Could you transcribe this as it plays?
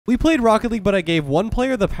We played Rocket League, but I gave one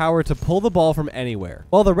player the power to pull the ball from anywhere,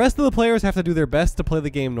 while the rest of the players have to do their best to play the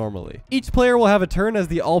game normally. Each player will have a turn as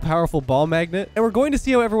the all-powerful ball magnet, and we're going to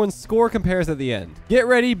see how everyone's score compares at the end. Get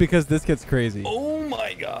ready, because this gets crazy. Oh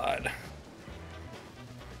my god.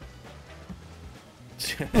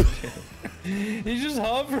 He's just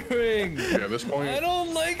hovering. Yeah, at this point. I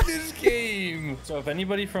don't like this game. So if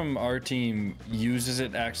anybody from our team uses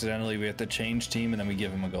it accidentally, we have to change team and then we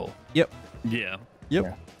give him a goal. Yep. Yeah. Yep.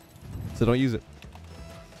 Yeah. So don't use it.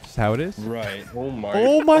 Just how it is. Right. Oh my.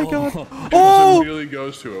 Oh my god. It just Oh! immediately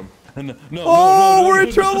goes to him. Oh, we're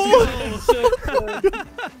in trouble.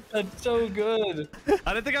 That's so good.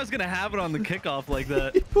 I didn't think I was gonna have it on the kickoff like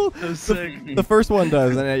that. That was the, sick. the first one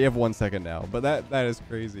does, and you have 1 second now. But that is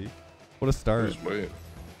crazy. What a start. Just wait.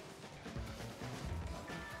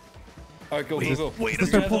 All right, go. Wait Is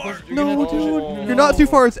this too our far. No, dude. You're not too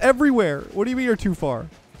far. It's everywhere. What do you mean you're too far?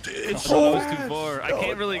 It's Oh, that was too far. I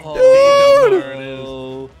can't really gauge Dude. how far it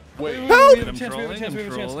is. Wait. Help! I'm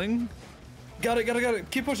trolling. Got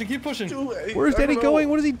it. Keep pushing. Where's Danny going?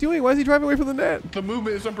 What is he doing? Why is he driving away from the net? The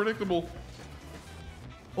movement is unpredictable.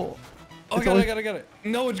 Oh, It's got it.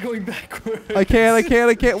 No, it's going backwards. I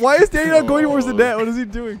can't. Why is Danny not going towards the net? What is he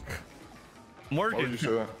doing? I'm Why would you say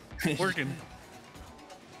working. that? Working.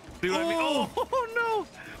 Dude, I mean, oh no!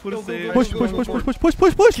 What a Go, save.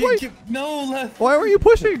 Push. Wait. No, Leth. Why are you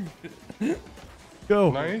pushing?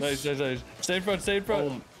 Go. Nice. Nice. Stay in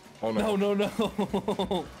front. Oh no.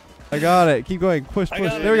 No. I got it. Keep going. Push. I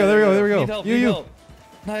got it. There we go. Need help, You. help.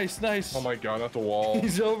 Nice. Oh my god, not the wall.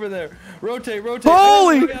 He's over there. Rotate.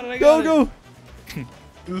 Holy! I got it. Go.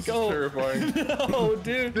 This Go. is terrifying. No,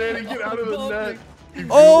 dude. Danny, get out of the net. You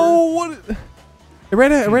Oh, what? It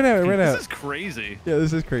ran out. This is crazy. Yeah,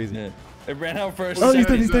 this is crazy. Yeah. It ran out first. Oh,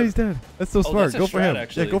 second. he's dead. That's so smart. that's a Go for strat, him.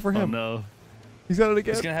 actually. Yeah, go for Oh him. no. He's got it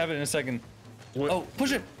again. He's gonna have it in a second. What? Oh,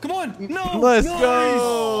 push it. Come on. No. Let's Nice.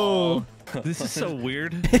 go. This is so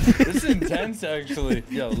weird. This is intense, actually.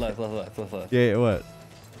 Yo, left. Yeah, what?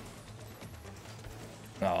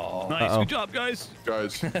 Oh. Nice. Uh-oh. Good job, guys.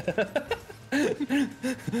 Guys.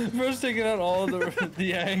 First taking out all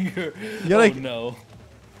the anger. You gotta- Oh no.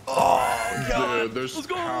 Oh god. Dude, there's Let's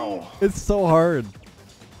go. how? It's so hard.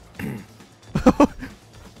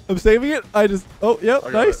 I'm saving it. Oh, yep,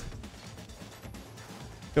 I got nice. it.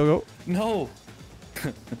 Go. No.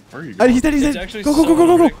 Where are you Oh, going? he's dead. It's actually Go. so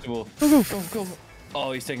unpredictable. Go.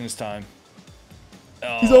 Oh, he's taking his time.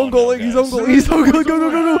 Oh, He's own goaling. no, He's guys. own goaling. He's own goaling.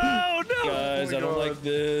 Go. Oh no! Guys, Oh my I don't God. like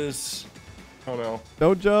this. Oh no.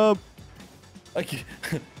 Don't jump. I can't.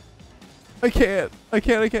 I can't. You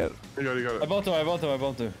got I it. bumped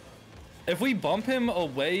him. If we bump him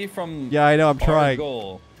away from Yeah, I know. I'm our trying.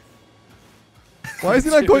 goal. Why is he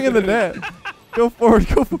not going in the net? Go forward.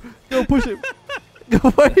 Go. Push it.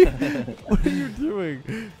 What are you doing?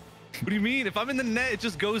 What do you mean? If I'm in the net, it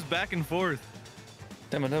just goes back and forth.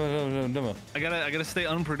 Demo. I gotta stay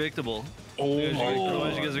unpredictable. Oh Otherwise my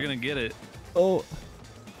otherwise you god. guys are gonna get it. Oh.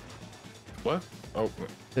 What? Oh.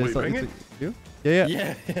 It's Wait, like- bang it's it? like- you? Yeah.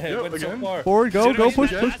 Yeah, it went so again? far. Forward. Go. Dude,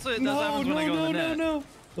 Push. That's what happens when I go in the net. No.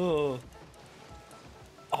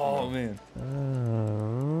 Oh man.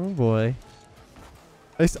 Oh boy.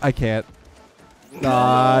 I can't.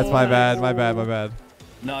 Nah, it's my bad.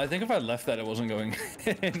 No, I think if I left that, it wasn't going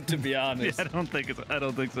in, to be honest. Yeah, I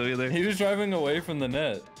don't think so either. He was driving away from the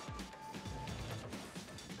net.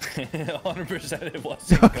 100% it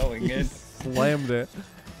wasn't going He in. slammed it.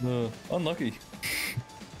 Unlucky.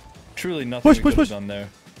 Truly nothing Push. we could have done there.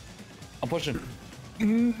 I'm pushing.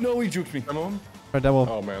 No, he juked me. Demo him? Try to demo.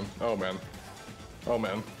 Oh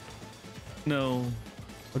man. No.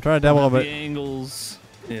 I'm trying to demo The him, angles.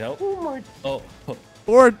 Yeah. Oh my. Oh. but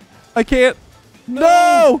forward. I can't.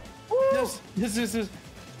 No! Yes.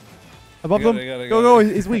 I bumped Got him. it. Go.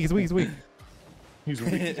 He's weak. He's weak. Is He's he?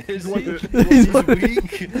 weak. He's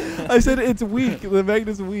weak? I said it's weak. The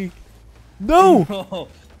magnet's weak. No!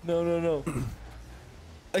 No.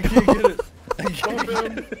 I can't get it. Bump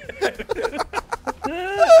him.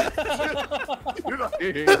 You're not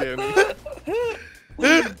hitting Danny.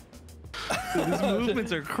 Dude, these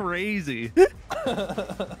movements are crazy.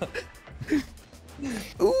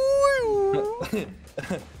 Ooh.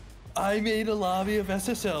 I made a lobby of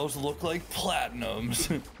SSLs look like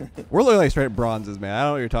platinums. We're looking like straight bronzes, man. I don't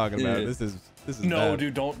know what you're talking about. Yeah. This is No, bad.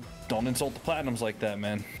 dude, don't insult the platinums like that,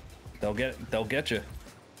 man. They'll get you.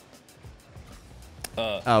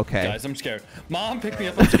 Okay. Guys, I'm scared. Mom, pick me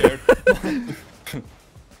up. I'm scared.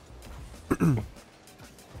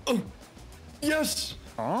 Yes.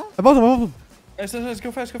 Huh? I bumped him. Let's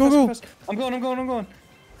go fast. Go. Go fast. I'm going.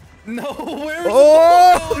 No, where's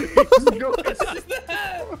Oh!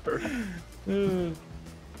 the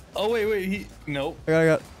Oh wait. Nope. I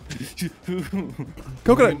got.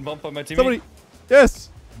 Coconut. Bump on my teammate. Somebody. Yes.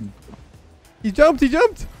 He jumped.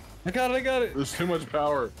 I got it. There's too much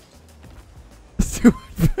power.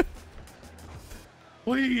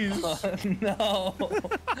 Please. No.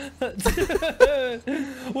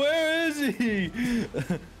 Where is he?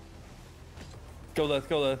 Go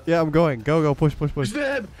Leth. Yeah, I'm going. Go. Push. He's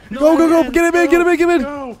dead. Go. Get him in. Get him in.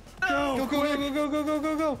 Go.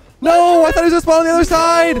 Go. No, I thought he was gonna spawn on the other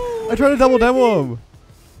side. I tried to double demo him.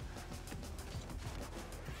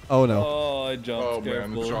 Oh no. Oh, I jumped. Oh, man,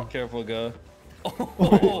 Careful. drop. Careful, guy. That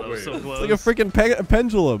Oh, was so It's close. like a freaking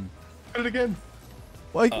pendulum. Hit it again.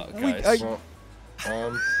 Like, guys. Well,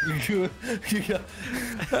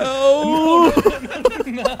 oh.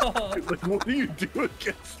 like, what do you do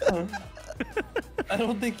against? I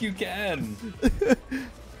don't think you can.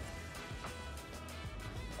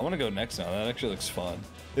 I want to go next now. That actually looks fun.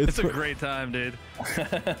 It's a great time, dude.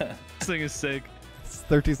 This thing is sick. It's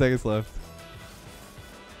 13 seconds left.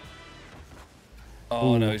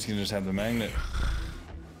 Oh no, he's gonna just have the magnet.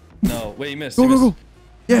 No, wait, he missed. Go.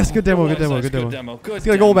 Yes, good demo. Nice, Good demo. Good demo. Let's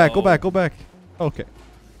get a goal back. Go back. Okay.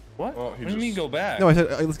 What? Well, What he do you mean just- go back? No, I said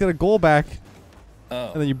let's get a goal back,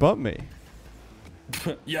 Oh. and then you bump me.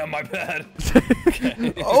 Yeah, my bad.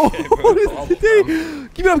 Oh, bro. Danny,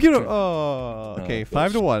 keep it up. Oh, okay,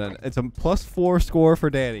 5-1. It's a +4 score for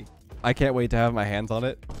Danny. I can't wait to have my hands on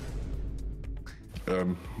it.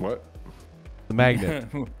 What? The magnet.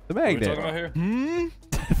 The What are we magnet. talking about here?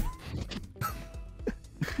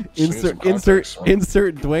 Insert Need some context, man.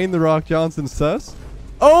 insert Dwayne the Rock Johnson sus.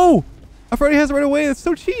 Oh, I already has it right away. That's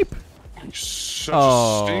so cheap. You're such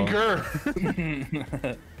Oh. a stinker.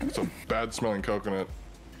 It's a bad smelling coconut,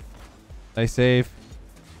 Nice save.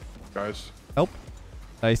 guys. Help.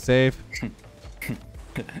 Nice save.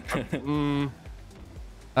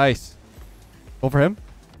 Nice. Go for him.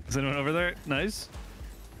 Is anyone over there? Nice.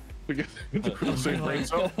 We get the same brain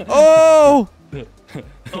cell. Oh,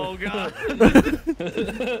 Oh god.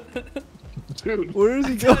 Dude. where is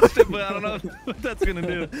he going? Touched it, but I don't know what that's gonna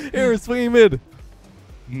do. Here, swinging mid.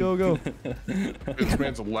 Go. This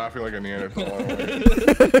man's laughing like a Neanderthal.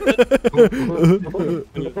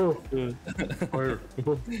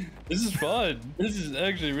 This is fun. This is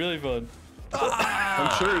actually really fun.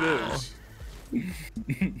 I'm sure it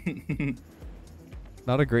is.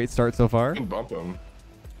 Not a great start so far. You can bump him.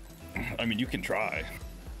 I mean, you can try.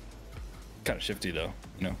 Kind of shifty though,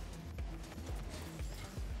 you know.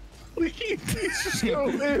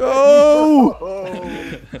 Oh!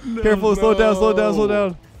 Oh. Careful, slow down. Well,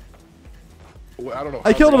 I don't know.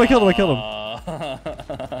 I killed him.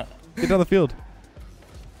 Uh, Get down the field.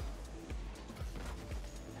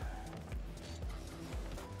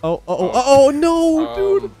 Oh, no,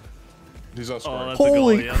 dude. He's not Oh, scoring. that's a goal,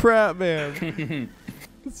 Holy yeah. crap, man.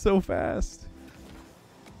 It's so fast.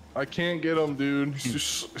 I can't get him, dude. He's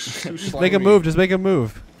just too Just slimy. make a move. Just make a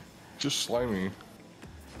move. Just slimy.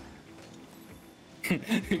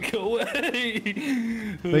 Go away.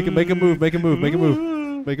 Make a move. Make a move.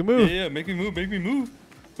 Yeah, make me move.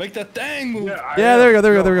 Make that thing move. Yeah, there we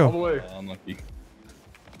go. All the way. Oh, unlucky.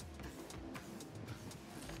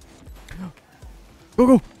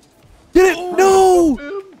 Go. Get it. No.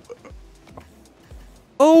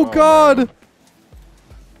 Oh, God. man.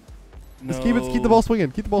 No. Just keep the ball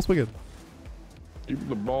swinging. Keep the ball swinging.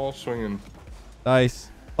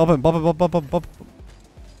 Nice. Bump him.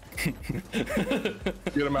 Get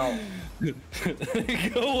him out.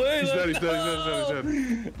 Go away. He's Leth.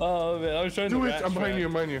 dead. Oh man, I was trying Do to. it. rat I'm behind trap. you.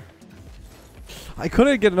 I'm behind you. I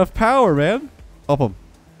couldn't get enough power, man. Bump him.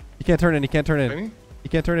 He can't turn in. Benny?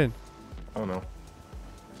 Oh no.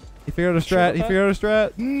 He figured out a Sure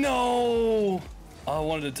strat. No. I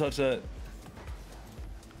wanted to touch that.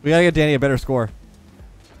 We gotta get Danny a better score.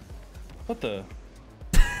 What the?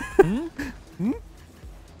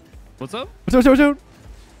 What's up? Watch out.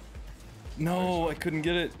 No, I couldn't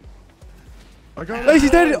get it. I got Nice, it.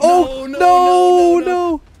 he's dead. Oh, no.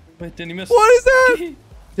 no. Wait, didn't he miss? What is that?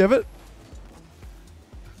 You have it?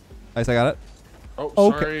 Nice, I got it. Oh,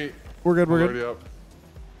 Okay. sorry. We're good. Already up.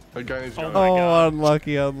 That guy needs to Oh go. my Oh, God.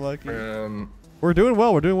 unlucky. And We're doing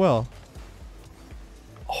well.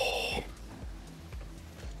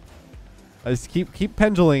 I just keep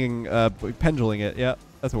penduling it. Yeah,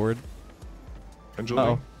 that's a word.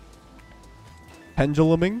 Angela.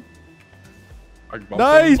 Penduluming. I bumped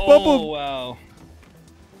Nice, him. bump Oh him. wow.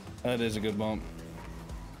 That is a good bump.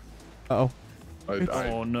 Uh-oh.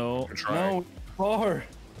 Oh no. I'm trying. No, far.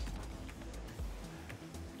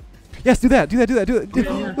 Yes, do that. Why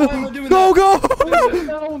am I doing Go.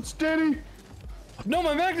 No, it's Danny. No,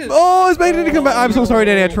 my magnet. Oh, it's making it come back. I'm so sorry,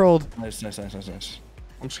 Danny. I trolled. Nice.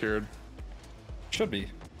 I'm scared. Should be.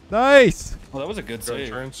 Nice. Well, that was a good Got save.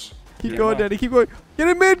 insurance. Keep going, Danny. Keep going. Get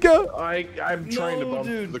in mid, go. I'm trying to bump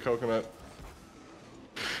dude. the coconut.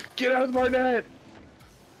 Get out of my net.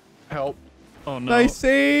 Help. Oh no. Nice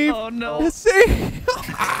save. Oh no. Nice save.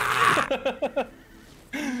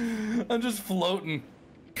 I'm just floating.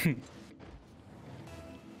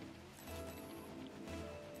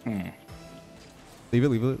 Leave it,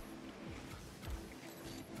 leave it.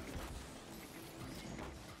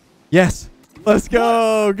 Yes. Let's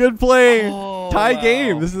go. Good play. Oh, Tie wow.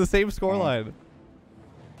 game. This is the same scoreline.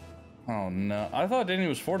 Oh no! I thought Danny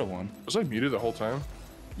was 4-1. Was I muted the whole time?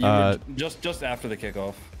 You were just after the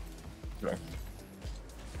kickoff. Okay.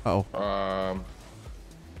 Oh,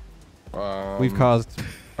 we've Um, caused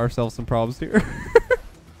ourselves some problems here.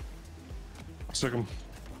 Stick him.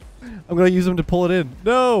 I'm gonna use him to pull it in.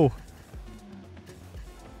 No.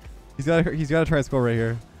 He's gotta try and score right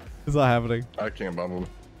here. It's not happening. I can't bump him.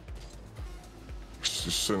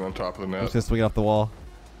 Just sitting on top of the He's net. just swinging off the wall.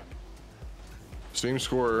 Same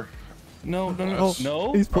scorer. No, no, no, Oh,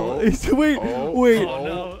 no. He's pulling. Oh. He's, wait, Oh. wait.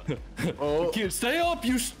 Oh no. Oh, Stay up,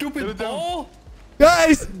 you stupid it down. ball!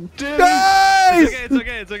 Guys! Danny! Guys! It's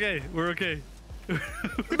okay. It's okay. It's okay. We're okay. No,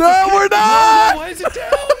 we're not! Why is it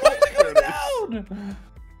down? Why did it go down?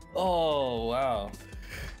 Oh wow!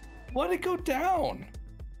 Why did it go down?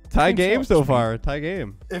 Tie game sucks, so man. far. Tie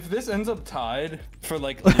game. If this ends up tied for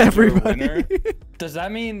like Everybody. winner, does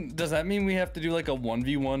that mean we have to do like a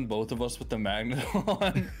 1v1 both of us with the magnet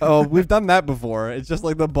on? Oh, we've done that before. It's just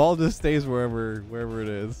like the ball just stays wherever it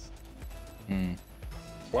is.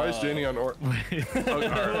 Why is Danny on or? Wait. Oh, all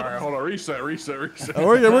right, hold on. Reset. Oh,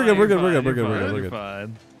 we're good. We're good. We're good. We're good. We're good. You're We're good. fine, We're you're good.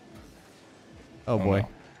 fine. Oh boy,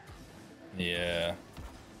 no. Yeah.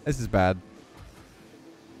 this is bad.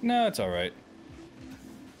 No, it's all right.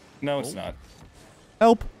 No, it's not.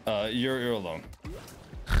 Help! You're alone.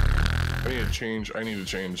 I need to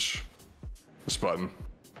change this button.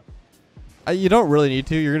 You don't really need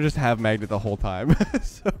to. You're gonna just have magnet the whole time.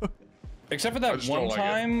 So. Except for I that just one don't like it.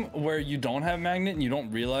 time where you don't have magnet and you don't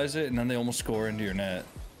realize it, and then they almost score into your net.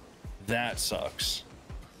 That sucks.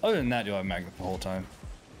 Other than that, you'll have magnet the whole time.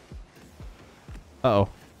 Uh-oh.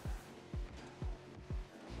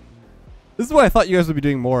 This is what I thought you guys would be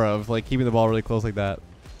doing more of, like keeping the ball really close like that.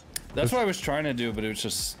 That's what I was trying to do, but it was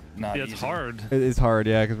just not Yeah, easy. it's hard. It is hard,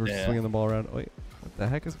 yeah, because we're Yeah. swinging the ball around. Wait, what the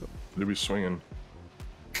heck is going? They be swinging.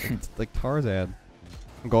 It's like Tarzan.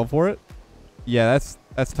 I'm going for it. Yeah,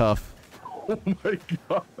 that's tough. Oh my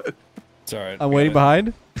god. It's all right. I'm we waiting got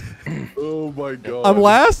it. behind. Oh my god. I'm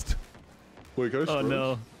last. Wait, can I Oh score?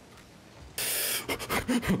 no.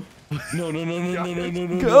 No, no, no, no, no, no, no,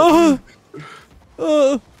 no.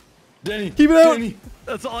 Go. Danny, Keep it out. Danny.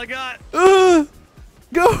 That's all I got.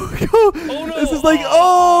 Go. Oh no. This is like,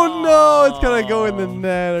 oh no, it's gonna go in the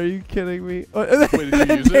net. Are you kidding me? Oh, and Wait, did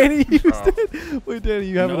you use it? Danny used Oh. it. Wait, Danny,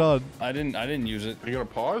 you have it No, on. I didn't use it. Are you gonna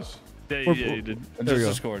pause? Yeah, Or- yeah, you did. There we go.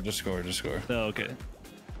 Just score, just score, just score. Oh, okay.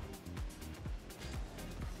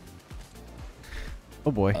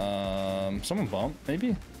 Oh boy. Someone bump,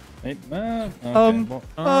 maybe? Maybe. Okay. well,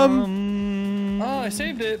 oh, I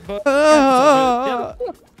saved it, but Ah.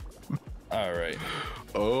 all right.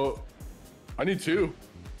 Oh, I need two.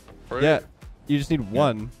 Right? Yeah, you just need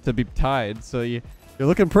one to be tied. So you're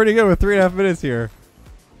looking pretty good with 3.5 minutes here.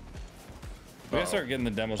 We gotta start getting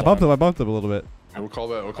the demos. I bumped on. him. I bumped him a little bit. We'll call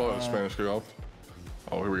that Spanish kickoff.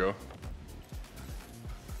 Oh, here we go.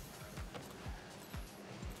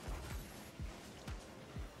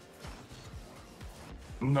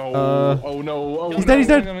 No. Oh no. Oh He's no. dead. He's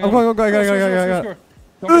dead. I'm going. I got.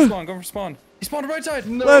 Go for spawn. Go for spawn. He spawned right side.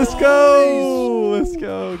 No. Let's go. Let's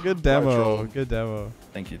go. Good demo. troll. Good demo.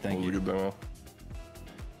 Thank you. That Thank was a you. good demo.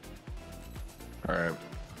 All right.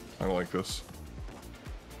 I don't like this.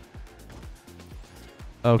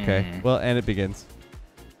 Okay. Well, and it begins.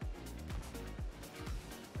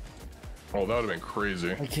 Oh, that would have been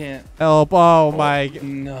crazy. I can't. Help. Oh my.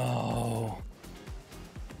 No.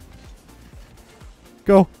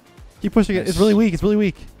 Go. Keep pushing it. It's really weak. It's really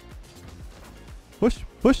weak. Push.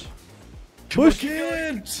 Push. Push.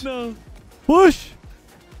 Again. No. Push.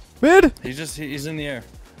 Mid. He's in the air.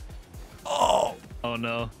 Oh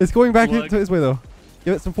no. It's going back Look. to his way though.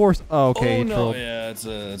 Give it some force. Oh, okay. Oh he no. trolled. Yeah, it's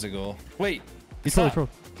a goal. Wait. He totally stop. trolled.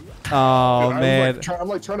 Oh Dude, man. I'm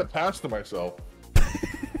like trying to pass to myself.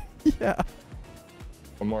 Yeah.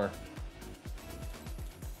 One more.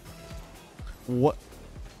 What?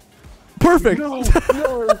 Perfect. No,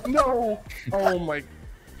 no, no. Oh my.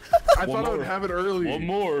 I thought I would have it early. One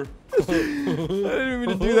more. I didn't mean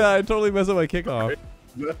to do that. I totally messed up my kickoff.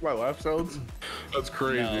 That's my laugh sounds. That's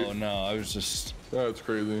crazy. No, I was just. That's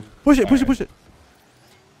crazy. Push it. Push it. Push it.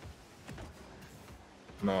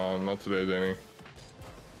 No, not today, Danny.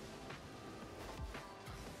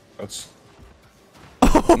 That's.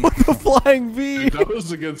 The flying V. That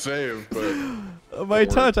was a good save, but. My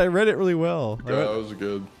touch, I read it really well. Yeah, that was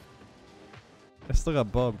good. I still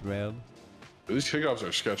got bumped, man. These kickoffs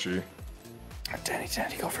are sketchy. Danny,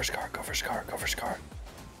 go for Scar. Go for Scar. Go for Scar.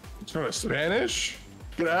 It's from Spanish?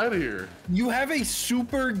 Get out of here. You have a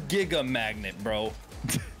super giga magnet, bro.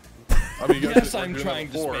 I mean, you guys Yes, are I'm doing trying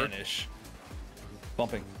that to before. Spanish.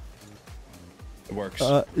 Bumping. It works.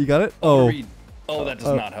 You got it? Oh. Read. Oh, that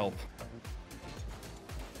does not help.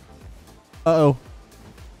 Uh-oh.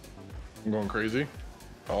 I'm going crazy.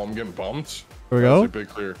 Oh, I'm getting bumped. Here we go. That's a big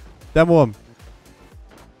clear. Demo him.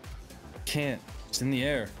 Can't. It's in the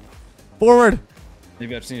air. Forward.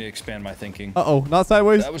 Maybe I just need to expand my thinking. Uh-oh. Not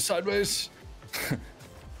sideways. That was sideways.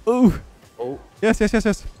 Ooh. Oh. Yes.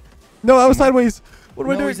 No, that was sideways. What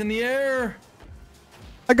am I No, doing? he's in the air.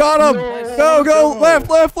 I got him. No. Go.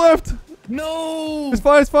 Left. No.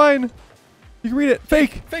 It's fine. You can read it.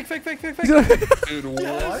 Fake. Fake. Dude,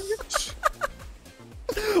 what?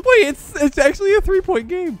 Wait, it's actually a 3-point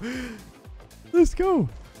game. Let's go.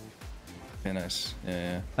 Yeah, nice.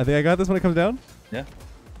 Yeah. I think I got this when it comes down. Yeah.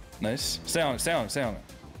 Nice. Stay on it.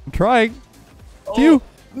 I'm trying. To you.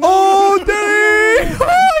 Oh, dang!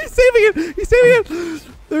 He's saving it.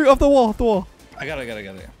 There, off the wall. I got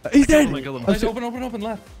it. He's dead. Nice. Open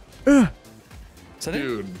left. Uh, Is that it?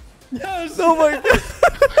 Dude. Yes. Oh my god.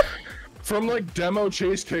 From like demo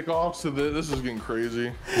chase kickoffs to this is getting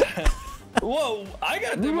crazy. Whoa! I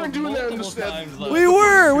got We them weren't doing that in the multiple stead. times. though. We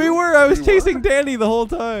were. I was chasing Danny the whole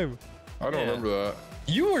time. I don't remember that.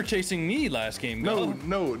 You were chasing me last game. No, Go.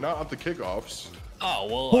 no, not at the kickoffs. Oh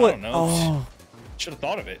well, Pull I it. don't know. Oh. Should have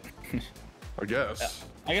thought of it. I guess.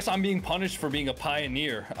 I guess I'm being punished for being a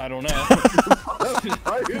pioneer. I don't know.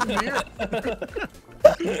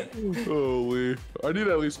 Holy. I need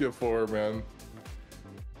to at least get 4, man.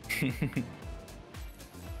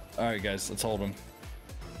 All right, guys, let's hold him.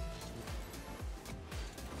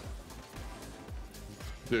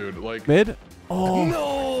 Dude, like. Mid. Oh.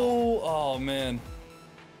 No! Oh man.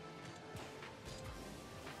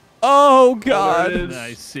 Oh There it god. is.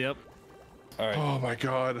 Nice. Yep. All right, Oh my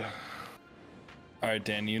god. all right,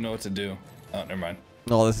 Dan, you know what to do. Oh, never mind.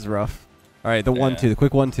 Oh, this is rough. All right, the Yeah. 1-2, the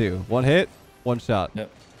quick 1-2. One hit, one shot. Yep.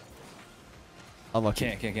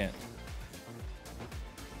 Unlucky. Can't.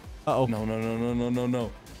 Uh-oh. No.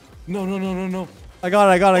 No. I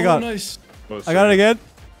got it. Oh, nice. Let's I got it see. again.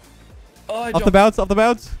 Oh, I Off the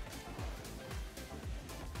bounce.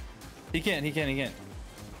 He can't.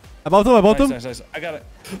 I bumped him. Nice. I got it.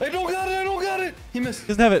 I don't got it. He missed. He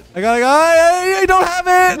doesn't have it. I I don't have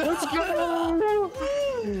it. Let's go!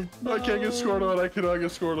 I can't get scored on. I cannot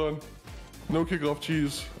get scored on. No kickoff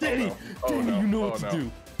cheese. Danny, Oh, no. you know Oh, what to no. do. You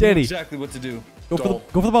know Danny, exactly what to do. go for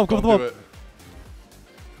Don't. the bump. Don't do it.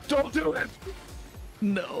 Don't do it.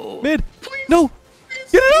 No. Mid. No.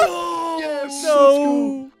 Get it up. Yes.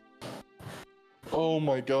 No. Oh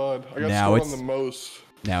my god. I got Now scored it's- on the most.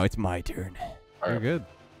 Now it's my turn. You're Alright. good.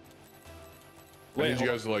 I need you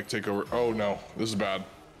guys to like take over. Oh no, this is bad.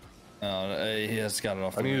 He has got it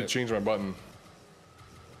off the I need to rip. change my button.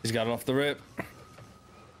 He's got it off the rip.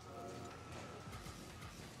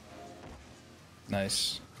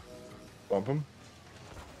 Nice. Bump him.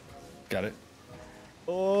 Got it.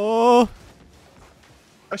 Oh.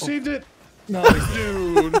 I saved it. Nice.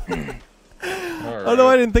 Dude. Oh no,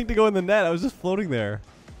 I didn't think to go in the net. I was just floating there.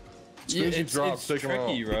 Yeah, Easy it's drops, take 'em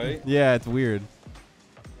tricky, out. right? Yeah, it's weird.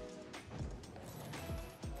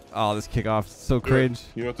 Oh, this kickoff is so cringe.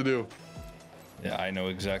 You know what to do. Yeah, I know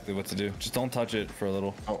exactly what to do. Just don't touch it for a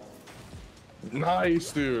little. Oh.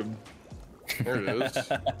 Nice, dude. There it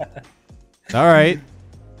is. All right.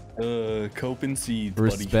 Cope and seeds,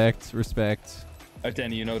 buddy. Respect. All right,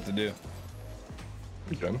 Danny, you know what to do.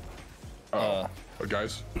 Again. Oh,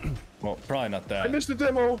 guys. Well, probably not I that. missed the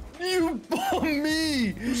demo. You bum me!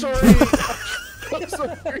 I'm sorry. I'm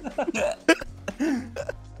sorry.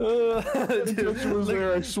 Dude, It was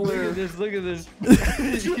there, I swear. Look at this.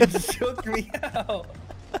 You shook me out.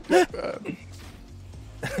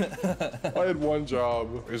 I had one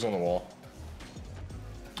job. He's on the wall.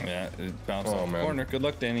 Yeah, it bounced Oh, off the man. corner. Good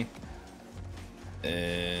luck, Danny.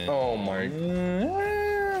 And Oh my.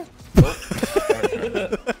 I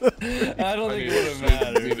don't I think need, it would have I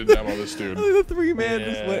mattered. need to demo this dude. The 3-man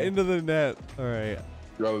just Yeah. went into the net. All right.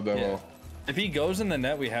 Got a demo. Yeah. If he goes in the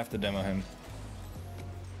net, we have to demo him.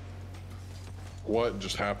 What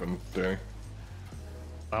just happened, Danny?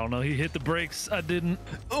 I don't know. He hit the brakes. I didn't.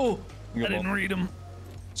 Oh! I didn't read him.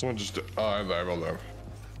 Someone just. I have that.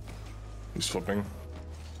 He's flipping.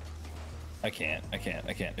 I can't.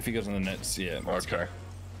 If he goes in the net, yeah. Okay.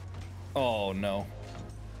 Oh no.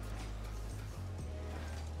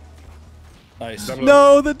 Nice.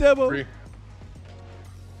 No, the demo. 3.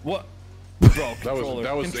 What? Bro, That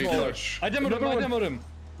controller, was controller. 8-touch. I demoed him. Another I one. demoed him.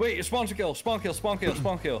 Wait, spawn kill, spawn kill, spawn kill,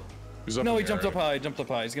 spawn kill. He's up No, in he the jumped air. up high. He jumped up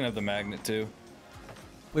high. He's gonna have the magnet too.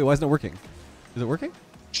 Wait, why isn't it working? Is it working?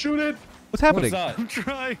 Shoot it. What's No, happening? it's not. I'm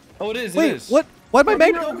trying. Oh, it is. Wait, it is. what? Why'd my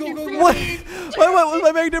magnet? go, go, go, What? Why was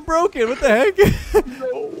my magnet broken? What the heck?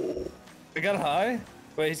 I got high.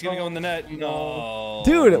 Wait, he's gonna go in the net. No.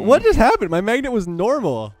 Dude, what just happened? My magnet was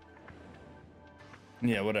normal.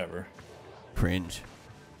 Yeah, whatever. Cringe.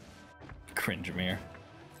 Cringe, Amir.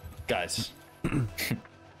 Guys.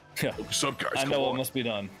 Yeah. What's up, guys? I Come know what on. must be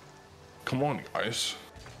done. Come on, guys.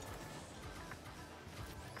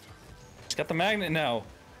 He's got the magnet now.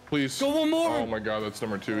 Please. Go one more. Oh my god, that's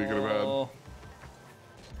number 2 he could have had. Oh.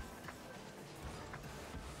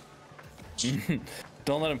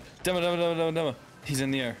 Don't let him. Demo. He's in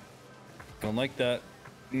the air. Don't like that.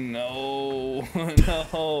 No.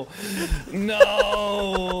 No.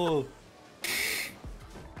 No.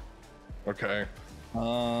 Okay.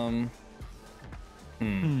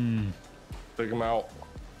 Take him out.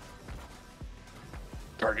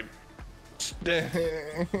 Target.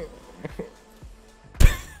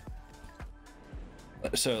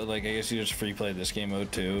 So, like, I guess you just free play this game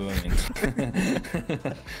mode too. I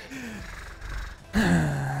mean.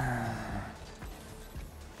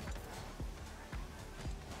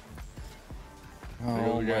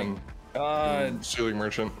 Oh my god. Ceiling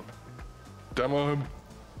merchant. Demo him.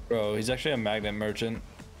 Bro, he's actually a magnet merchant.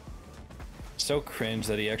 So cringe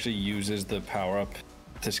that he actually uses the power up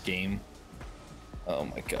this game. Oh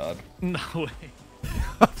my god. No way.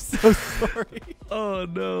 I'm so sorry. Oh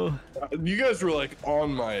no. You guys were like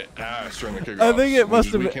on my ass during the kickoff. I think it must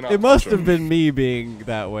have We been, cannot it must touch have him. been me being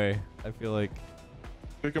that way. I feel like.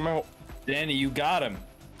 Pick him out. Danny, you got him.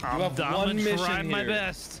 You have I'm one mission trying my here.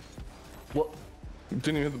 best. What? Didn't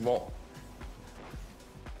even hit the ball.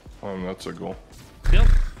 That's a goal. Yep.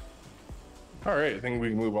 All right, I think we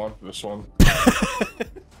can move on to this one.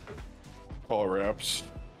 Call it wraps.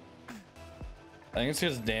 I think it's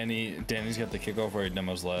because Danny's got the kickoff where he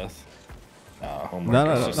demos Leth. Oh No, my no,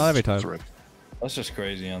 God. no, not every time. That's right. That's just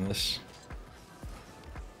crazy on this.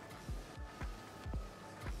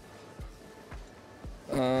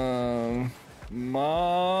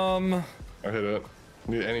 Mom. I hit it.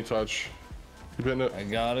 Need any touch. Keep hitting it. I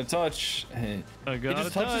got a touch. He I got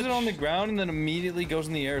just touches it on the ground and then immediately goes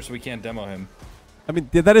in the air so we can't demo him. I mean,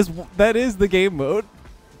 that is the game mode.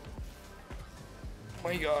 Oh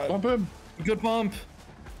my god. Bump him. Good bump.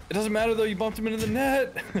 It doesn't matter though, you bumped him into the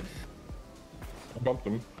net. I bumped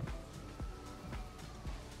him.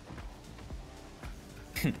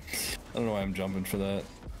 I don't know why I'm jumping for that.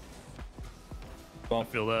 I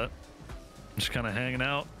feel that. Just kind of hanging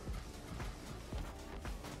out.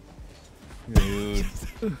 Dude.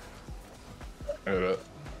 I hit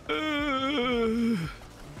it.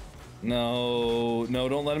 No,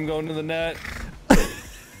 don't let him go into the net.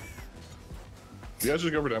 You guys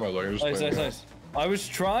just go for demos. Like, I'm just Nice, playing nice, nice. I was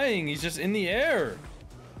trying. He's just in the air.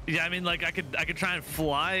 Yeah, I mean, like I could try and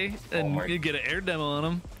fly and my- get an air demo on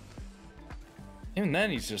him. Even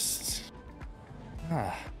then, he's just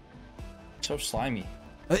so slimy.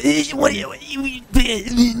 Nice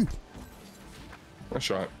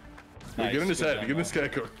shot. Nice, Get in his good head. demo. Get in his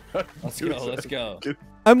head. Let's go. Let's go.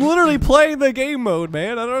 I'm literally playing the game mode,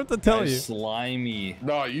 man. I don't have to tell Nice, you. slimy.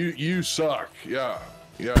 No, you suck. Yeah,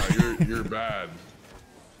 you're bad.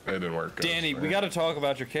 It didn't work. guys. Danny, we got to talk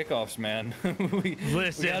about your kickoffs, man. we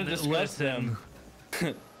gotta discuss them.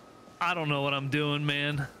 I don't know what I'm doing,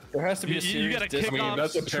 man. There has to be a You serious got a discipline. I mean,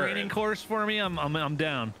 that's kickoff apparent. training course for me? I'm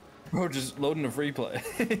down. Bro, just loading a free play.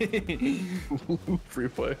 Free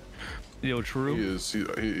play. Yo, true. He is.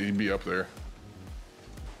 He'd be up there.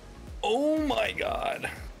 Oh my god.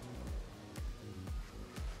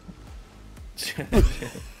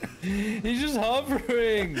 He's just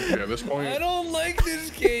hovering. Yeah, at this point. I don't like this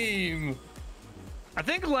game. I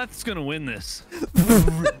think Leth's gonna win this.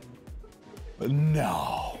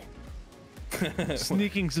 No.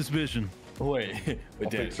 Sneaking suspicion. Wait, I'll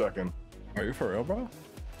Danny, take second. are you for real, bro?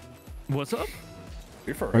 What's up?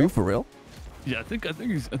 You're for Are real? you for real? Yeah, I think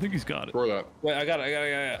he's got it. Score that. Wait, I got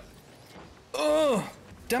it. Oh,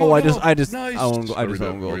 Oh, I just, nice. I won't go. I we just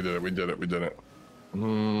won't go. did it. We did it.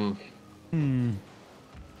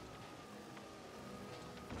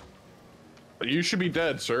 You should be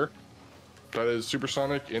dead, sir. That is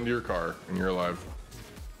supersonic into your car, and you're alive.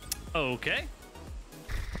 Okay.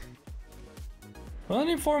 Well, I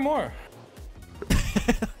need 4 more.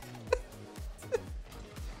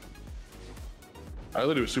 I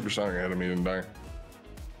literally was supersonic ahead of me and die.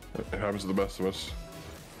 It happens to the best of us.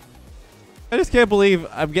 I just can't believe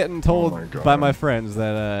I'm getting told my God. by my friends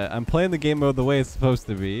that I'm playing the game mode the way it's supposed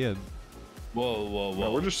to be. And Whoa.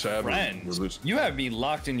 No, we're just sad. Friends, We're just... you have me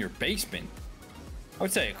locked in your basement. I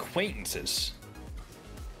would say acquaintances.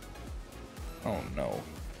 Oh no.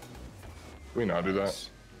 Can we not do that?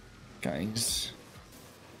 Guys.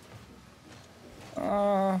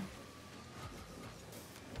 I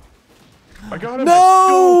got him.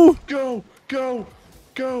 No! Go.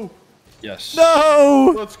 Yes.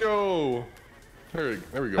 No! Let's go. There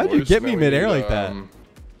we go. How'd you boys. get Now me we midair need, like that? Dang,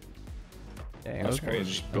 That's that was crazy.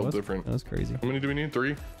 Just build different. That was crazy. How many do we need?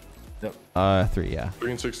 3? Yep. 3, yeah.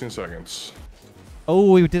 3 and 16 seconds.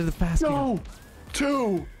 Oh, we did it fast. No.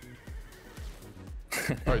 2.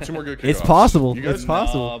 All right, 2 more good kickoffs. It's possible. You guys, It's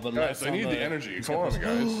possible. No, but guys, let's I need on the energy. Come on,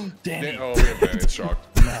 guys. Danny. Oh, we have Danny. It's shocked.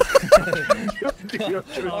 Oh,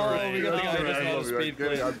 we got the guy just on speed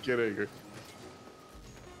play. I'm kidding.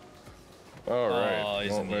 All right. Oh,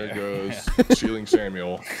 he's Well, in the there air. goes Ceiling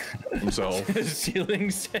Samuel himself. Ceiling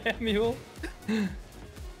Samuel.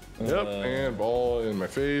 Yep, and ball in my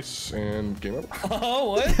face, and game up.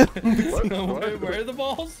 Oh, what? What? Where are the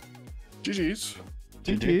balls? GG's.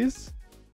 GG's.